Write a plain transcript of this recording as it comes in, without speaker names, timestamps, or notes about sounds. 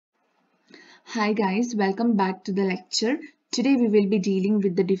Hi guys, welcome back to the lecture. Today we will be dealing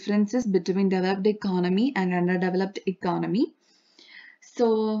with the differences between developed economy and underdeveloped economy. So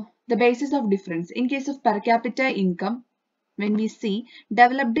the basis of difference in case of per capita income, when we see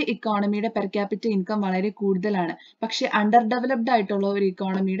developed economy per capita income വളരെ കൂടുതലാണ്. പക്ഷേ underdeveloped ആയിട്ടുള്ള ഒരു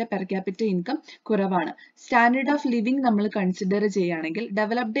economy per capita income കുറവാണ്. Standard of living നമ്മൾ consider ചെയ്യുകയാണെങ്കിൽ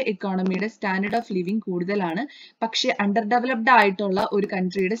developed economy standard of living കൂടുതലാണ്. പക്ഷേ underdeveloped ആയിട്ടുള്ള ഒരു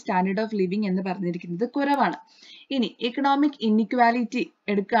countryയുടെ standard of living എന്ന് പറഞ്ഞിരിക്കുന്നത് കുറവാണ്. ഇനി economic inequality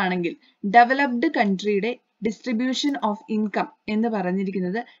എടുക്കുകയാണെങ്കിൽ developed countryയുടെ distribution of income എന്ന്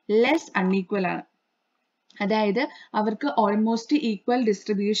പറഞ്ഞിരിക്കുന്നത് less unequal ആണ്. അതായത് അവർക്ക് almost equal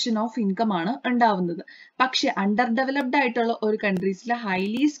distribution of income ആണ് ഉണ്ടാവുന്നത്. പക്ഷെ അണ്ടർ ഡെവലപ്ഡ് ആയിട്ടുള്ള ഒരു കൺട്രീസിൽ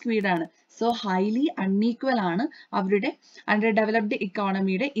ഹൈലി സ്ക്വീഡ് ആണ്. സോ ഹൈലി അൺഈക്വൽ ആണ് അവരുടെ അണ്ടർ ഡെവലപ്ഡ്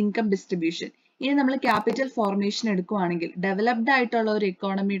ഇക്കോണമിയുടെ ഇൻകം ഡിസ്ട്രിബ്യൂഷൻ. ഇനി നമ്മൾ ക്യാപിറ്റൽ ഫോർമേഷൻ എടുക്കുകയാണെങ്കിൽ ഡെവലപ്ഡ് ആയിട്ടുള്ള ഒരു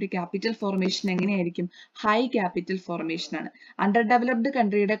എക്കോണമിയുടെ ക്യാപിറ്റൽ ഫോർമേഷൻ എങ്ങനെയായിരിക്കും? ഹൈ ക്യാപിറ്റൽ ഫോർമേഷൻ ആണ്. അണ്ടർ ഡെവലപ്ഡ്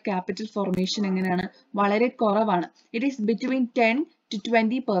കൺട്രിയുടെ ക്യാപിറ്റൽ ഫോർമേഷൻ എങ്ങനെയാണ്? വളരെ കുറവാണ്. It is between 10 to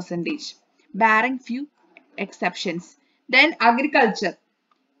 20%, barring few exceptions. Then agriculture.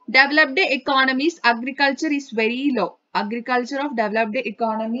 Developed economies, agriculture is very low. Agriculture of developed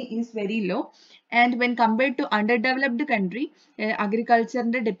economy is very low. And when compared to underdeveloped country, agriculture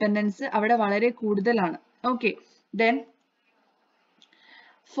dependence avada valare koodalana. Okay. Then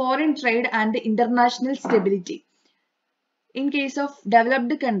foreign trade and international stability. In case of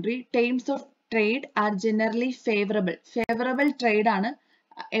developed country, terms of trade are generally favorable. Favorable trade ആണ്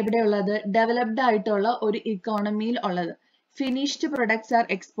എവിടെയുള്ളത്? Developed ആയിട്ടുള്ള ഒരു ഇക്കോണമിയിൽ ഉള്ളത്. Finished products are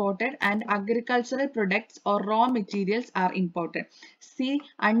exported and agricultural products or raw materials are imported. C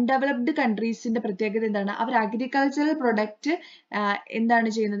undeveloped കൺട്രീസിന്റെ പ്രത്യേകത എന്താണ്? അവർ agricultural product എന്താണ്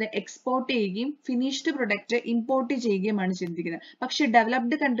ചെയ്യുന്നത്? Export ചെയ്യുകയും finished product import ചെയ്യുകയുമാണ് ചെയ്തിരിക്കുന്നത്. പക്ഷെ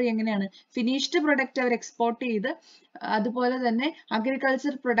ഡെവലപ്ഡ് കൺട്രി എങ്ങനെയാണ്? ഫിനിഷ്ഡ് പ്രൊഡക്റ്റ് അവർ എക്സ്പോർട്ട് ചെയ്ത് അതുപോലെ തന്നെ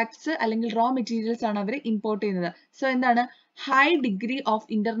അഗ്രികൾച്ചർ പ്രൊഡക്ട്സ് അല്ലെങ്കിൽ റോ മെറ്റീരിയൽസ് ആണ് അവർ ഇമ്പോർട്ട് ചെയ്യുന്നത്. സോ എന്താണ്? High degree of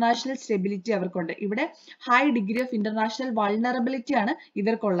international stability അവർക്കുണ്ട്. ഇവിടെ high degree of international vulnerability ആണ്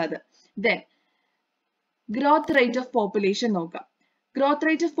ഇവർക്കുള്ളത്. Then growth rate of population നോക്കാം. ഗ്രോത്ത്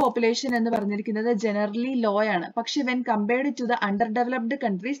റേറ്റ് ഓഫ് പോപ്പുലേഷൻ എന്ന് പറഞ്ഞിരിക്കുന്നത് ജനറലി ലോ ആണ്. പക്ഷെ when compared to the under developed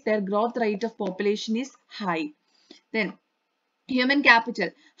countries there growth rate of population is high. Then human capital.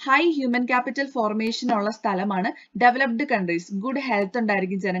 High human capital formation ഉള്ള സ്ഥലമാണ് developed countries. Good health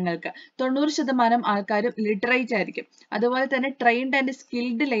ഉണ്ടായിരിക്കും ജനങ്ങൾക്ക്. 90% ആൾക്കാരും literate ആയിരിക്കും. അതുപോലെ തന്നെ ട്രെയിൻഡ് ആൻഡ്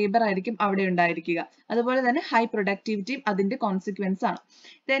സ്കിൽഡ് ലേബർ ആയിരിക്കും അവിടെ ഉണ്ടായിരിക്കുക. അതുപോലെ തന്നെ ഹൈ പ്രൊഡക്ടിവിറ്റിയും അതിന്റെ കോൺസിക്വൻസ് ആണ്.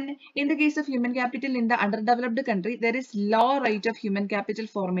 Then in the case of human capital in the underdeveloped country, there is low rate of human capital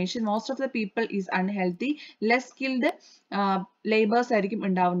formation. Most of the people is unhealthy, less skilled laborers ആയിരിക്കും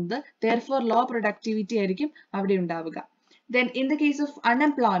ഉണ്ടാവുന്നത്. Therefore low productivity ആയിരിക്കും അവിടെ ഉണ്ടാവുക. Then in the case of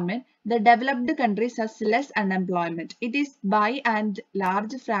unemployment, the developed countries has less unemployment. It is by and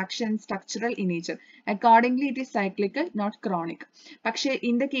large fraction structural in nature. Accordingly, it is cyclical, not chronic. പക്ഷേ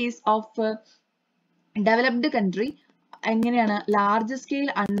in the case of developed country, എങ്ങനെയാണ്? Large scale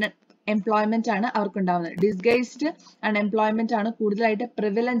employment ആണ് അവർക്കുണ്ടാവുന്നത്. Disguised unemployment ആണ് കൂടുതലായിട്ട്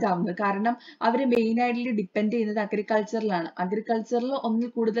prevalent ആവുന്നത്. കാരണം അവർ main ആയിട്ട് depend ചെയ്യുന്നത് അഗ്രികൾച്ചറിലാണ്. അഗ്രികൾച്ചറിൽ ഒന്നിൽ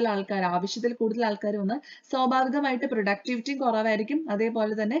കൂടുതൽ ആൾക്കാർ, ആവശ്യത്തിൽ കൂടുതൽ ആൾക്കാർ വന്ന് സ്വാഭാവികമായിട്ട് പ്രൊഡക്ടിവിറ്റിയും കുറവായിരിക്കും.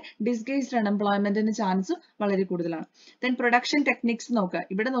 അതേപോലെ തന്നെ ഡിസ്ഗൈസ്ഡ് അൺഎംപ്ലോയ്മെന്റിന് ചാൻസും വളരെ കൂടുതലാണ്. ദെൻ പ്രൊഡക്ഷൻ ടെക്നിക്സ് നോക്കുക.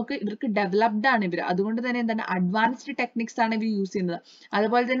 ഇവിടെ നോക്ക്, ഇവർക്ക് ഡെവലപ്ഡ് ആണ് ഇവർ. അതുകൊണ്ട് തന്നെ എന്താണ്? അഡ്വാൻസ്ഡ് ടെക്നിക്സ് ആണ് ഇവർ യൂസ് ചെയ്യുന്നത്.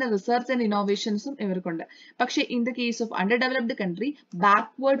 അതുപോലെ തന്നെ റിസർച്ച് ആൻഡ് ഇന്നോവേഷൻസും ഇവർക്കുണ്ട്. പക്ഷേ in the case of under developed country,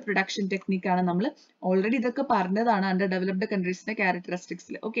 backward production technique ആണ്. നമ്മൾ ഓൾറെഡി ഇതൊക്കെ പറഞ്ഞതാണ് under developed കൺട്രീസിന്റെ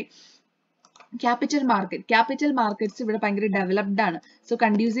ക്യാരക്ടറിസ്റ്റിക്സിൽ. Okay. Capital market. Capital markets ഇവിടെ ഭയങ്കര ഡെവലപ്ഡ് ആണ്. So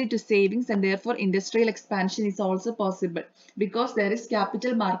conducive to savings and therefore industrial expansion is also possible because there is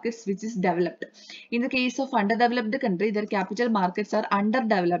capital markets which is developed. In the case of underdeveloped country, their capital markets are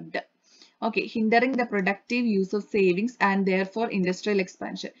underdeveloped. Okay, hindering the productive use of savings and therefore industrial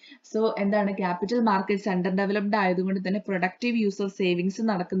expansion. So എന്താണ്? Capital markets under developed ആയതുകൊണ്ട് തന്നെ productive use of savings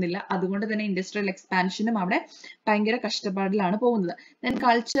നടക്കുന്നില്ല. അതുകൊണ്ട് തന്നെ industrial എക്സ്പാൻഷനും അവിടെ ഭയങ്കര കഷ്ടപ്പാടിലാണ് പോകുന്നത്. Then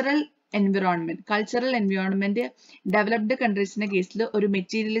cultural environment. Cultural environment developed കൺട്രീസിന്റെ കേസിൽ ഒരു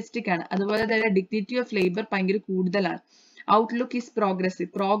മെറ്റീരിയലിസ്റ്റിക് ആണ്. അതുപോലെ തന്നെ ഡിഗ്നിറ്റി ഓഫ് ലേബർ ഭയങ്കര കൂടുതലാണ്. ഔട്ട്ലുക്ക് ഈസ്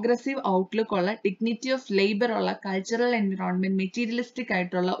പ്രോഗ്രസീവ് ഔട്ട്ലുക്ക് ഉള്ള, ഡിഗ്നിറ്റി ഓഫ് ലേബർ ഉള്ള, കൾച്ചറൽ എൻവിറോൺമെന്റ് മെറ്റീരിയലിസ്റ്റിക്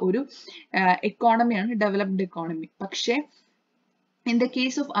ആയിട്ടുള്ള ഒരു എക്കോണമിയാണ് ഡെവലപ്ഡ് എക്കോണമി. പക്ഷേ in the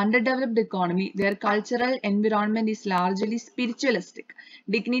case of underdeveloped economy, their cultural environment is largely spiritualistic.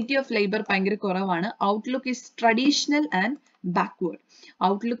 Dignity of labor ഭയങ്കര കുറവാണ്. Outlook is traditional and backward.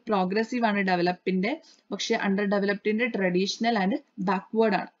 Outlook progressive ആണ് ഡെവലപ്പിന്റെ, പക്ഷെ underdevelopedന്റെ traditional and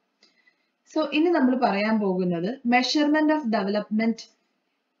backward ആണ്. So ഇനി നമ്മൾ പറയാൻ പോകുന്നത് മെഷർമെന്റ് ഓഫ് ഡെവലപ്മെന്റ്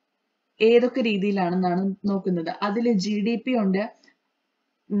ഏതൊക്കെ രീതിയിലാണെന്നാണ് നോക്കുന്നത്. അതിൽ GDP ഉണ്ട്,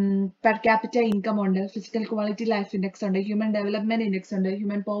 per capita income ഉണ്ട്, physical quality life index ഉണ്ട്, human development index ഉണ്ട്,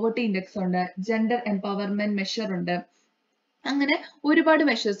 human poverty index ഉണ്ട്, gender empowerment measure ഉണ്ട്. അങ്ങനെ ഒരുപാട്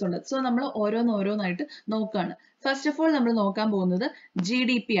മെഷേഴ്സ് ഉണ്ട്. സോ നമ്മൾ ഓരോന്നായിട്ട് നോക്കുകയാണ്. ഫസ്റ്റ് ഓഫ് ഓൾ നമ്മൾ നോക്കാൻ പോകുന്നത്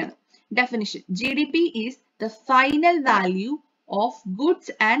GDP ആണ്. Definition: GDP is the final value of goods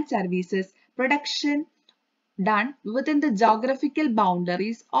and services production done within the geographical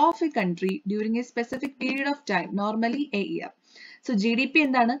boundaries of a country during a specific period of time, normally a year. So GDP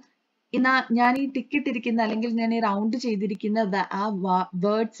എന്താണ്? ഞാൻ ഈ ticket ഇരിക്കുന്ന അല്ലെങ്കിൽ ഞാൻ ഈ round ചെയ്തിരിക്കുന്ന ആ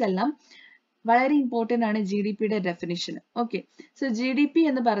words എല്ലാം വളരെ ഇമ്പോർട്ടന്റ് ആണ് GDPയുടെ ഡെഫിനിഷൻ. ഓക്കെ, സോ GDP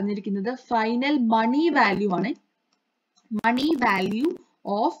എന്ന് പറഞ്ഞിരിക്കുന്നത് ഫൈനൽ മണി വാല്യൂ ആണ്. മണി value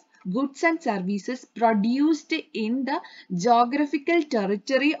of goods and services produced in the geographical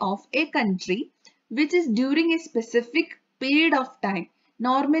territory of a country which is during a specific period of time.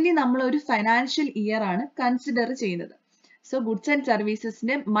 Normally നമ്മൾ ഒരു ഫൈനാൻഷ്യൽ ഇയർ ആണ് consider ചെയ്യുന്നത്. So goods and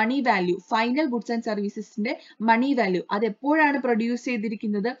സർവീസസിന്റെ money value, final goods and സർവീസസിന്റെ money value അത് എപ്പോഴാണ് produce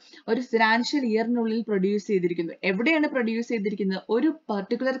ചെയ്തിരിക്കുന്നത്? ഒരു financial ഇയറിനുള്ളിൽ produce ചെയ്തിരിക്കുന്നത്. എവിടെയാണ് പ്രൊഡ്യൂസ് ചെയ്തിരിക്കുന്നത്? ഒരു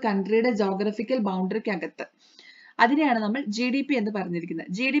പർട്ടിക്കുലർ കൺട്രിയുടെ ജോഗ്രഫിക്കൽ ബൗണ്ടറിക്കകത്ത്. അതിനെയാണ് നമ്മൾ GDP എന്ന് പറഞ്ഞിരിക്കുന്നത്.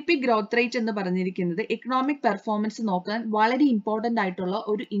 GDP ഗ്രോത്ത് റേറ്റ് എന്ന് പറഞ്ഞിരിക്കുന്നത് എക്കണോമിക് പെർഫോമൻസ് നോക്കാൻ വളരെ ഇമ്പോർട്ടന്റ് ആയിട്ടുള്ള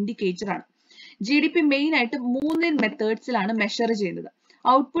ഒരു ഇൻഡിക്കേറ്റർ ആണ്. GDP മെയിൻ ആയിട്ട് 3 മെത്തേഡ്സിലാണ് മെഷർ ചെയ്യുന്നത്.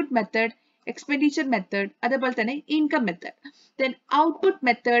 ഔട്ട്പുട്ട് മെത്തേഡ്, എക്സ്പെൻഡിച്ചർ മെത്തേഡ്, അതേപോലെ തന്നെ ഇൻകം മെത്തേഡ്. ദെൻ ഔട്ട്പുട്ട്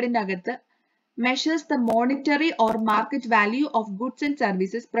മെത്തേഡിന്റെ അകത്ത് measures the monetary or market value of goods and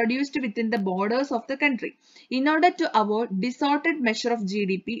services produced within the borders of the country. In order to avoid distorted measure of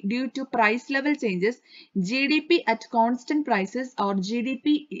GDP due to price level changes, GDP at constant prices or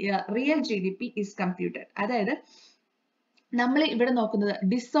real GDP is computed. അതായത് നമ്മൾ ഇവിടെ നോക്കുന്നത്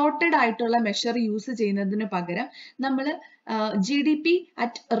ഡിസോർട്ടഡ് ആയിട്ടുള്ള measure use ചെയ്യുന്നതിന് പകരം നമ്മൾ GDP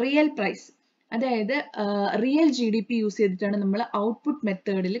at real price, അതായത് real GDP use ചെയ്തിട്ടാണ് നമ്മൾ ഔട്ട്പുട്ട്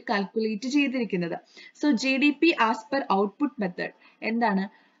മെത്തേഡിൽ കാൽക്കുലേറ്റ് ചെയ്തിരിക്കുന്നത്. So GDP as per output method എന്താണ്?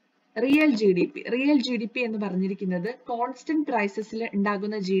 റിയൽ GDP എന്ന് പറഞ്ഞിരിക്കുന്നത് കോൺസ്റ്റന്റ് പ്രൈസസിൽ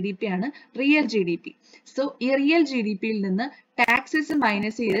ഉണ്ടാകുന്ന GDP ആണ് റിയൽ GDP. സോ ഈ റിയൽ GDPയിൽ നിന്ന് ടാക്സസ്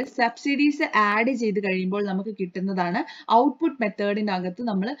മൈനസ് ചെയ്ത് സബ്സിഡീസ് ആഡ് ചെയ്ത് കഴിയുമ്പോൾ നമുക്ക് കിട്ടുന്നതാണ് ഔട്ട്പുട്ട് മെത്തേഡിന്റെ അകത്ത്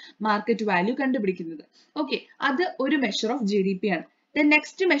നമ്മൾ മാർക്കറ്റ് വാല്യൂ കണ്ടുപിടിക്കുന്നത്. ഓക്കെ, അത് ഒരു മെഷർ ഓഫ് GDP ആണ്.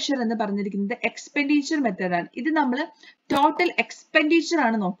 നെക്സ്റ്റ് മെഷർ എന്ന് പറഞ്ഞിരിക്കുന്നത് എക്സ്പെൻഡിച്ചർ മെത്തേഡ് ആണ്. ഇത് നമ്മൾ ടോട്ടൽ എക്സ്പെൻഡിച്ചർ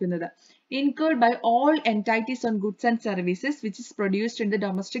ആണ് നോക്കുന്നത്. incurred by all entities on goods and services which is produced in the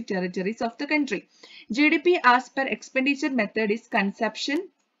domestic territories of the country. GDP as per expenditure method is consumption,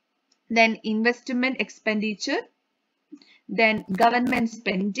 then investment expenditure, then government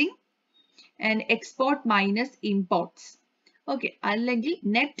spending, and export minus imports. Okay, അല്ലെങ്കിൽ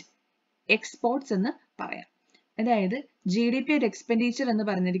net exports എന്ന് പറയാം. അതായത് GDP ഒരു expenditure എന്ന്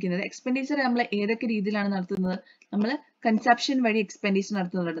പറഞ്ഞിരിക്കുന്നത്, expenditure നമ്മൾ ഏതൊക്കെ രീതിയിലാണ് നടത്തുന്നത്? നമ്മൾ കൺസപ്ഷൻ വഴി എക്സ്പെൻഡിച്ചർ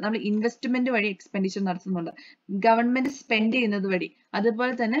നടത്തുന്നുണ്ട്, നമ്മൾ ഇൻവെസ്റ്റ്മെന്റ് വഴി എക്സ്പെൻഡിച്ചർ നടത്തുന്നുണ്ട്, ഗവൺമെന്റ് സ്പെൻഡ് ചെയ്യുന്നത് വഴി,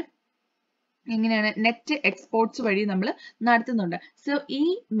 അതുപോലെ തന്നെ എങ്ങനെയാണ് നെറ്റ് എക്സ്പോർട്സ് വഴി നമ്മൾ നടത്തുന്നുണ്ട്. സോ ഈ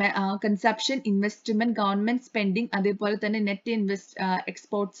കൺസപ്ഷൻ, ഇൻവെസ്റ്റ്മെന്റ്, ഗവൺമെന്റ് സ്പെൻഡിങ്, അതേപോലെ തന്നെ നെറ്റ്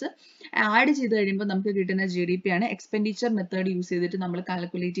എക്സ്പോർട്സ് ആഡ് ചെയ്ത് കഴിയുമ്പോൾ നമുക്ക് കിട്ടുന്ന GDP ആണ് എക്സ്പെൻഡിച്ചർ മെത്തേഡ് യൂസ് ചെയ്തിട്ട് നമ്മൾ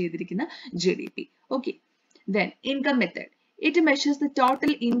കാൽക്കുലേറ്റ് ചെയ്തിരിക്കുന്ന GDP. Okay, then income method. It measures the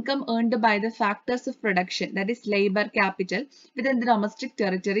total income earned by the factors of production, that is labor, capital within the domestic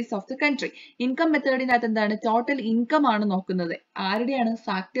territories of the country. Income method in എന്താണ്? Total income ആണ് നോക്കുന്നത്. ആരുടെയാണ്?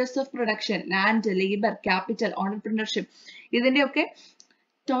 Factors of production, land, labour, capital, entrepreneurship, ഇതിന്റെയൊക്കെ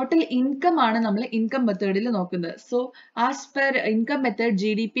total income ആണ് നമ്മൾ income മെത്തേഡിൽ നോക്കുന്നത്. So as per income method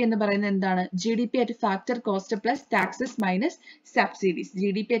GDP എന്ന് പറയുന്നത് എന്താണ്? GDP at factor cost plus taxes minus subsidies.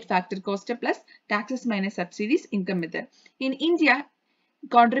 GDP at factor cost plus taxes minus subsidies, income method. In India,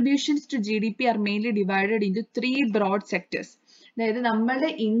 contributions to GDP are mainly divided into 3 broad sectors. അതായത് നമ്മുടെ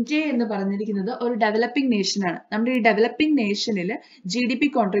India എന്ന് പറഞ്ഞിരിക്കുന്നത് ഒരു developing nation ആണ്. നമ്മുടെ ഈ developing നേഷനിൽ GDP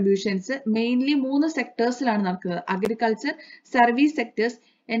contributions mainly 3 സെക്ടേഴ്സിലാണ് നടക്കുന്നത്. Agriculture, service sectors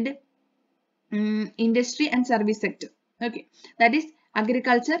and industry and service sector. Okay, that is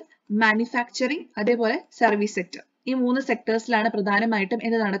agriculture, manufacturing, അതേപോലെ സർവീസ് സെക്ടർ. ഈ 3 സെക്ടേഴ്സിലാണ് പ്രധാനമായിട്ടും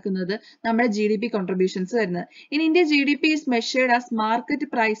എന്ത് നടക്കുന്നത്? നമ്മുടെ GDP കോൺട്രിബ്യൂഷൻസ് വരുന്നത്. In India GDP is measured as market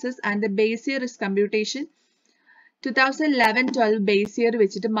prices and the base year is computation. 2011-12 base year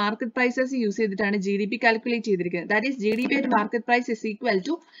വെച്ചിട്ട് market prices use ചെയ്തിട്ടാണ് GDP calculate ചെയ്തിരിക്കുന്നത്. That is GDP at market price is equal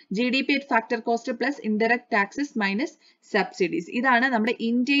to GDP at factor cost plus indirect taxes minus subsidies. ഇതാണ് നമ്മുടെ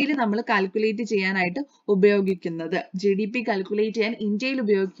ഇന്ത്യയിൽ നമ്മൾ calculate ചെയ്യാനായിട്ട് ഉപയോഗിക്കുന്നത്. GDP calculate ചെയ്യാൻ ഇന്ത്യയിൽ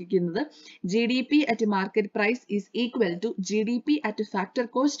ഉപയോഗിക്കുന്നത് GDP at market price is equal to GDP at factor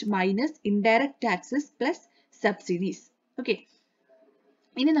cost minus indirect taxes plus subsidies. Okay,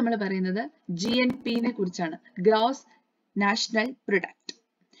 ഇനി നമ്മൾ പറയുന്നത് GNP നെ കുറിച്ചാണ്. Gross national product.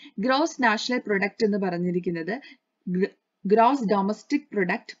 Gross national product എന്ന് പറഞ്ഞിരിക്കുന്നത് gross domestic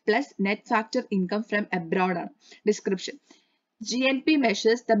product plus net factor income from abroad ആണ്. Description. GNP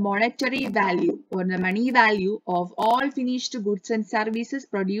measures the monetary value or the money value of all finished goods and services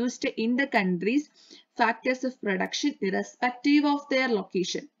produced in the country's factors of production irrespective of their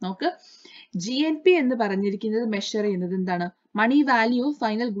location. നോക്ക്, GNP എന്ന് പറഞ്ഞിരിക്കുന്നത് measure ചെയ്യുന്നത് എന്താണ്? മണി value of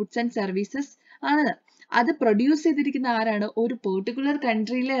final goods and services ആണ്. അത് produce ചെയ്തിരിക്കുന്ന ആരാണ്? ഒരു പെർട്ടിക്കുലർ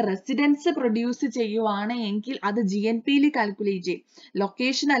കൺട്രിയിലെ റെസിഡൻസ് പ്രൊഡ്യൂസ് ചെയ്യുവാണ് എങ്കിൽ അത് GNP യിൽ കാൽക്കുലേറ്റ് ചെയ്യും.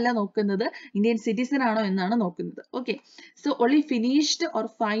 ലൊക്കേഷൻ അല്ല നോക്കുന്നത്, ഇന്ത്യൻ സിറ്റിസൺ ആണോ എന്നാണ് നോക്കുന്നത്. Okay, so only finished or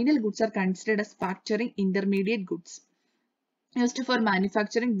final goods are considered as ഫാക്ചറിംഗ് intermediate goods used for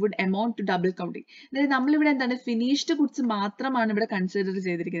manufacturing would amount to double counting. അതായത് നമ്മളിവിടെ എന്താണ്, ഫിനിഷ്ഡ് ഗുഡ്സ് മാത്രമാണ് ഇവിടെ കൺസിഡർ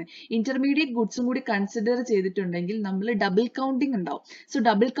ചെയ്തിരിക്കുന്നത്. ഇന്റർമീഡിയറ്റ് ഗുഡ്സും കൂടി കൺസിഡർ ചെയ്തിട്ടുണ്ടെങ്കിൽ നമ്മൾ ഡബിൾ കൗണ്ടിങ് ഉണ്ടാവും. സോ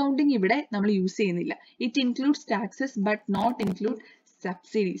ഡബിൾ കൗണ്ടിങ് ഇവിടെ നമ്മൾ യൂസ് ചെയ്യുന്നില്ല. It includes taxes but not include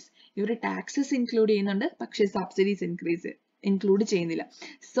subsidies. ഇവർ ടാക്സസ് ഇൻക്ലൂഡ് ചെയ്യുന്നുണ്ട്, പക്ഷേ സബ്സിഡീസ് ഇൻക്ലൂഡ് ചെയ്യുന്നില്ല.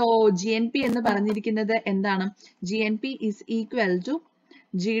 സോ GNP എന്ന് പറഞ്ഞിരിക്കുന്നത് എന്താണ്? GNP is equal to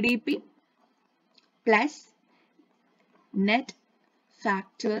GDP plus net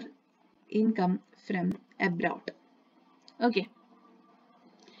factor income from abroad. Okay.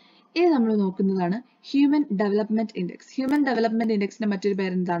 ഇത് നമ്മൾ നോക്കുന്നതാണ് human development index. Human development ഇൻഡെക്സിന്റെ മറ്റൊരു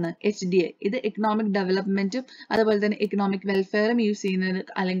പേര് എന്താണ്? HDI. ഇത് എക്കണോമിക് ഡെവലപ്മെന്റും അതുപോലെ തന്നെ എക്കണോമിക് വെൽഫെയറും യൂസ് ചെയ്യുന്നതിന്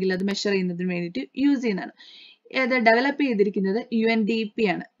അല്ലെങ്കിൽ അത് മെഷർ ചെയ്യുന്നതിന് വേണ്ടിയിട്ട് യൂസ് ചെയ്യുന്നതാണ്. ഇത് ഡെവലപ്പ് ചെയ്തിരിക്കുന്നത് UNDP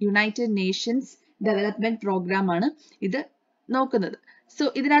ആണ്. യുണൈറ്റഡ് നേഷൻസ് ഡെവലപ്മെന്റ് പ്രോഗ്രാം ആണ് ഇത് നോക്കുന്നത്. സോ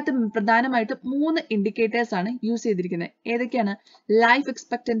ഇതിനകത്ത് പ്രധാനമായിട്ടും 3 ഇൻഡിക്കേറ്റേഴ്സ് ആണ് യൂസ് ചെയ്തിരിക്കുന്നത്. ഏതൊക്കെയാണ്? Life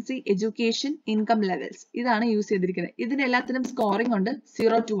expectancy, education, income levels. ഇതാണ് യൂസ് ചെയ്തിരിക്കുന്നത്. ഇതിനെല്ലാത്തിനും സ്കോറിംഗ് ഉണ്ട്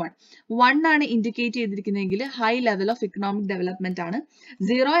 0 to 1. 1 ആണ് indicate ചെയ്തിരിക്കുന്നതെങ്കിൽ high level of economic development ആണ്.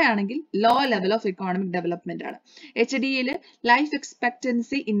 0 ആണെങ്കിൽ low level of economic development ആണ്. HDയിൽ ലൈഫ്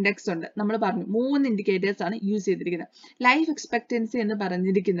എക്സ്പെക്ടൻസി ഇൻഡെക്സ് ഉണ്ട്. നമ്മൾ പറഞ്ഞു 3 ഇൻഡിക്കേറ്റേഴ്സ് ആണ് യൂസ് ചെയ്തിരിക്കുന്നത്. ലൈഫ് എക്സ്പെക്ടൻസി എന്ന്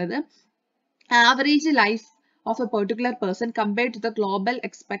പറഞ്ഞിരിക്കുന്നത് average life of a particular person compared to the global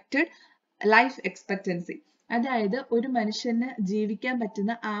expected life expectancy. അതായത് ഒരു മനുഷ്യന് ജീവിക്കാൻ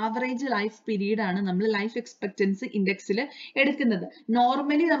പറ്റുന്ന ആവറേജ് ലൈഫ് പീരീഡ് ആണ് നമ്മൾ ലൈഫ് എക്സ്പെക്ടൻസി ഇൻഡെക്സിൽ എടുക്കുന്നത്.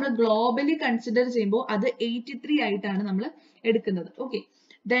 നോർമലി നമ്മൾ ഗ്ലോബലി കൺസിഡർ ചെയ്യുമ്പോൾ അത് 83 ആയിട്ടാണ് നമ്മൾ എടുക്കുന്നത്. Okay,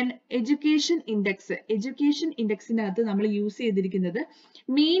 then education index. Education ഇൻഡെക്സിനകത്ത് നമ്മൾ യൂസ് ചെയ്തിരിക്കുന്നത്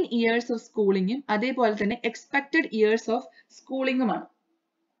മീൻ ഇയേഴ്സ് ഓഫ് സ്കൂളിങ്ങും അതേപോലെ തന്നെ expected years of സ്കൂളിങ്ങുമാണ്.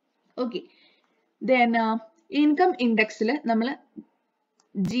 Okay, then income ഇൻഡെക്സിൽ നമ്മൾ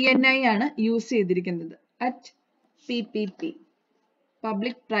GNI ആണ് യൂസ് ചെയ്തിരിക്കുന്നത് at PPP,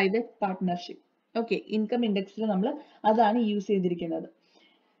 public private partnership. Okay, income ഇൻഡെക്സിൽ നമ്മൾ അതാണ് യൂസ് ചെയ്തിരിക്കുന്നത്.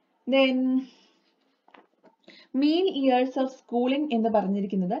 Then mean years of schooling എന്ന്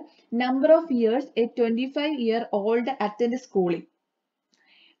പറഞ്ഞിരിക്കുന്നത് number of years A 25-year-old attend schooling.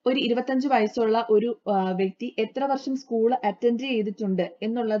 ഒരു 25 വയസ്സുള്ള ഒരു വ്യക്തി എത്ര വർഷം സ്കൂൾ അറ്റൻഡ് ചെയ്തിട്ടുണ്ട്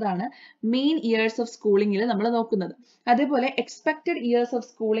എന്നുള്ളതാണ് മെയിൻ ഇയേഴ്സ് ഓഫ് സ്കൂളിംഗിൽ നമ്മൾ നോക്കുന്നത്. അതേപോലെ എക്സ്പെക്റ്റഡ് ഇയേഴ്സ് ഓഫ്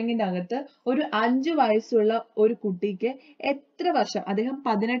സ്കൂളിംഗിന്റെ അകത്ത് ഒരു 5 വയസ്സുള്ള ഒരു കുട്ടിക്ക് എത്ര വർഷം, അദ്ദേഹം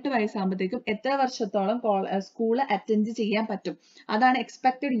 18 വയസ്സാകുമ്പോഴത്തേക്കും എത്ര വർഷത്തോളം സ്കൂൾ അറ്റൻഡ് ചെയ്യാൻ പറ്റും, അതാണ്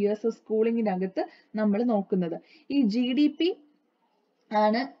എക്സ്പെക്റ്റഡ് ഇയേഴ്സ് ഓഫ് സ്കൂളിംഗിന്റെ അകത്ത് നമ്മൾ നോക്കുന്നത്. ഈ GDP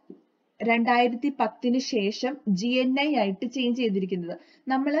ആണ് 2010 ശേഷം GNI ആയിട്ട് ചേഞ്ച് ചെയ്തിരിക്കുന്നത്.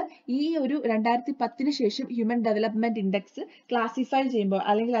 നമ്മൾ ഈ ഒരു 2010 ശേഷം ഹ്യൂമൻ ഡെവലപ്മെന്റ് ഇൻഡെക്സ് ക്ലാസിഫൈ ചെയ്യുമ്പോൾ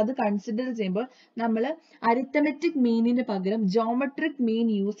അല്ലെങ്കിൽ അത് കൺസിഡർ ചെയ്യുമ്പോൾ നമ്മൾ അരിത്തമെറ്റിക് മീനിന് പകരം ജോമെട്രിക് മീൻ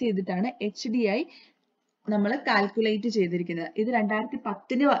യൂസ് ചെയ്തിട്ടാണ് HDI നമ്മൾ കാൽക്കുലേറ്റ് ചെയ്തിരിക്കുന്നത്. ഇത്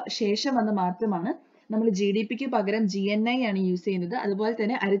 2010 ശേഷം വന്ന മാറ്റമാണ്. നമ്മൾ GDPക്ക് പകരം GNI ആണ് യൂസ് ചെയ്യുന്നത്. അതുപോലെ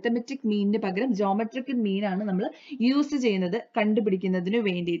തന്നെ അരിത്തമെറ്റിക് മീനിന് പകരം ജോമെട്രിക് മീൻ ആണ് നമ്മൾ യൂസ് ചെയ്യുന്നത് കണ്ടുപിടിക്കുന്നതിന്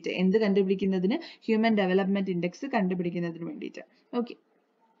വേണ്ടിയിട്ട്. എന്ത് കണ്ടുപിടിക്കുന്നതിന്? ഹ്യൂമൻ ഡെവലപ്മെന്റ് ഇൻഡെക്സ് കണ്ടുപിടിക്കുന്നതിന് വേണ്ടിയിട്ട്. Okay,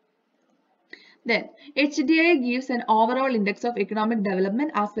 then HDI gives an overall index of economic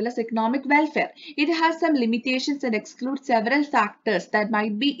development as well as economic welfare. It has some limitations and excludes several factors that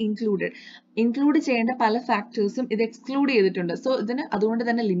might be included. Include ചെയ്യേണ്ട പല ഫാക്ടേഴ്സും ഇത് exclude ചെയ്തിട്ടുണ്ട്. So ഇതിന് അതുകൊണ്ട്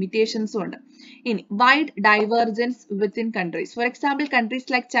തന്നെ ലിമിറ്റേഷൻസും ഉണ്ട്. ഇനി wide divergence within countries. For example, countries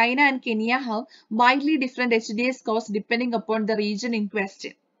like China and Kenya have widely different HDI scores depending upon the region in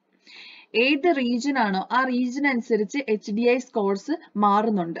question. ഏത് റീജിയൻ ആണോ ആ റീജിയൻ അനുസരിച്ച് HDI സ്കോർസ്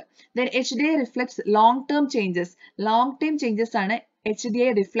മാറുന്നുണ്ട്. Then HDI reflects long term changes. Long term changes ആണ് HDI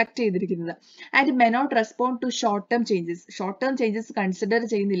reflect ചെയ്തിരിക്കുന്നത്. And may not respond to short term changes. Short term changes consider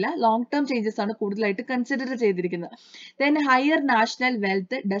ചെയ്യുന്നില്ല, long term changes ആണ് കൂടുതലായിട്ട് കൺസിഡർ ചെയ്തിരിക്കുന്നത്. Then higher national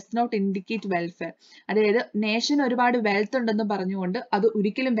wealth does not indicate welfare. അതായത് nation ഒരുപാട് wealth ഉണ്ടെന്ന് പറഞ്ഞുകൊണ്ട് അത്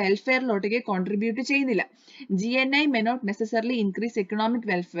ഒരിക്കലും വെൽഫെയറിലോട്ടേക്ക് കോൺട്രിബ്യൂട്ട് ചെയ്യുന്നില്ല. GNI may not necessarily increase economic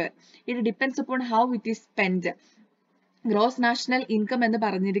welfare. It depends upon how it is spent. Gross national income എന്ന്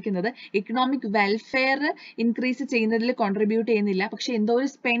പറഞ്ഞിരിക്കുന്നത് ഇക്കണോമിക് വെൽഫെയർ ഇൻക്രീസ് ചെയ്യുന്നതിൽ കോൺട്രിബ്യൂട്ട് ചെയ്യുന്നില്ല, പക്ഷെ എന്തോ ഒരു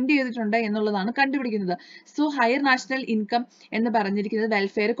സ്പെൻഡ് ചെയ്തിട്ടുണ്ട് എന്നുള്ളതാണ് കണ്ടുപിടിക്കുന്നത്. സോ ഹയർ നാഷണൽ ഇൻകം എന്ന് പറഞ്ഞിരിക്കുന്നത്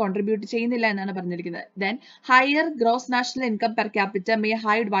വെൽഫെയർ കോൺട്രിബ്യൂട്ട് ചെയ്യുന്നില്ല എന്നാണ് പറഞ്ഞിരിക്കുന്നത്. Then higher gross national income per capital may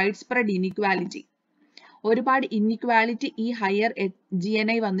hide wide spread inequality. ഒരുപാട് ഇൻഇക്വാലിറ്റി ഈ ഹയർ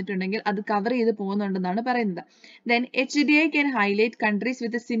GNI വന്നിട്ടുണ്ടെങ്കിൽ അത് കവർ ചെയ്ത് പോകുന്നുണ്ടെന്നാണ് പറയുന്നത്. Then HDI can highlight countries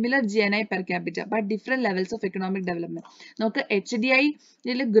with similar GNI per capital but different levels of economic development. നമുക്ക് HDI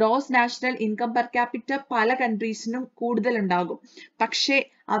gross national income per capital പല കൺട്രീസിനും കൂടുതൽ ഉണ്ടാകും, പക്ഷേ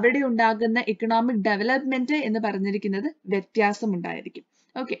അവിടെ ഉണ്ടാകുന്ന എക്കണോമിക് ഡെവലപ്മെന്റ് എന്ന് പറഞ്ഞിരിക്കുന്നത് വ്യത്യാസം ഉണ്ടായിരിക്കും.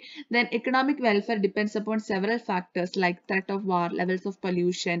 Okay, then economic welfare depends upon several factors like threat of war, levels of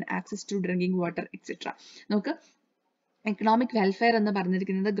pollution, access to drinking water, etc. നോക്ക്, എക്കണോമിക് വെൽഫെയർ എന്ന്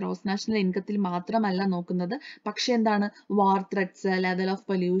പറഞ്ഞിരിക്കുന്നത് ഗ്രോസ് നാഷണൽ ഇൻകത്തിൽ മാത്രമല്ല നോക്കുന്നത്, പക്ഷെ എന്താണ്, വാർ threats, level of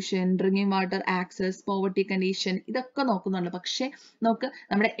pollution, drinking water access, poverty condition, ഇതൊക്കെ നോക്കുന്നുണ്ട്. പക്ഷെ നോക്ക്,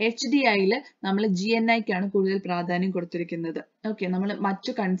 നമ്മുടെ HDIയിൽ നമ്മൾ GNIക്കാണ് കൂടുതൽ പ്രാധാന്യം കൊടുത്തിരിക്കുന്നത്. ഓക്കെ, നമ്മൾ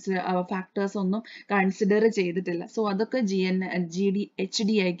മറ്റു ഫാക്ടേഴ്സ് ഒന്നും കൺസിഡർ ചെയ്തിട്ടില്ല. സോ അതൊക്കെ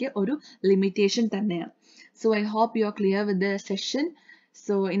HDIക്ക് ഒരു ലിമിറ്റേഷൻ തന്നെയാണ്. So I hope you are clear with the session.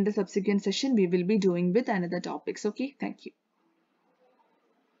 So in the subsequent session, we will be doing with another topics. Okay, thank you.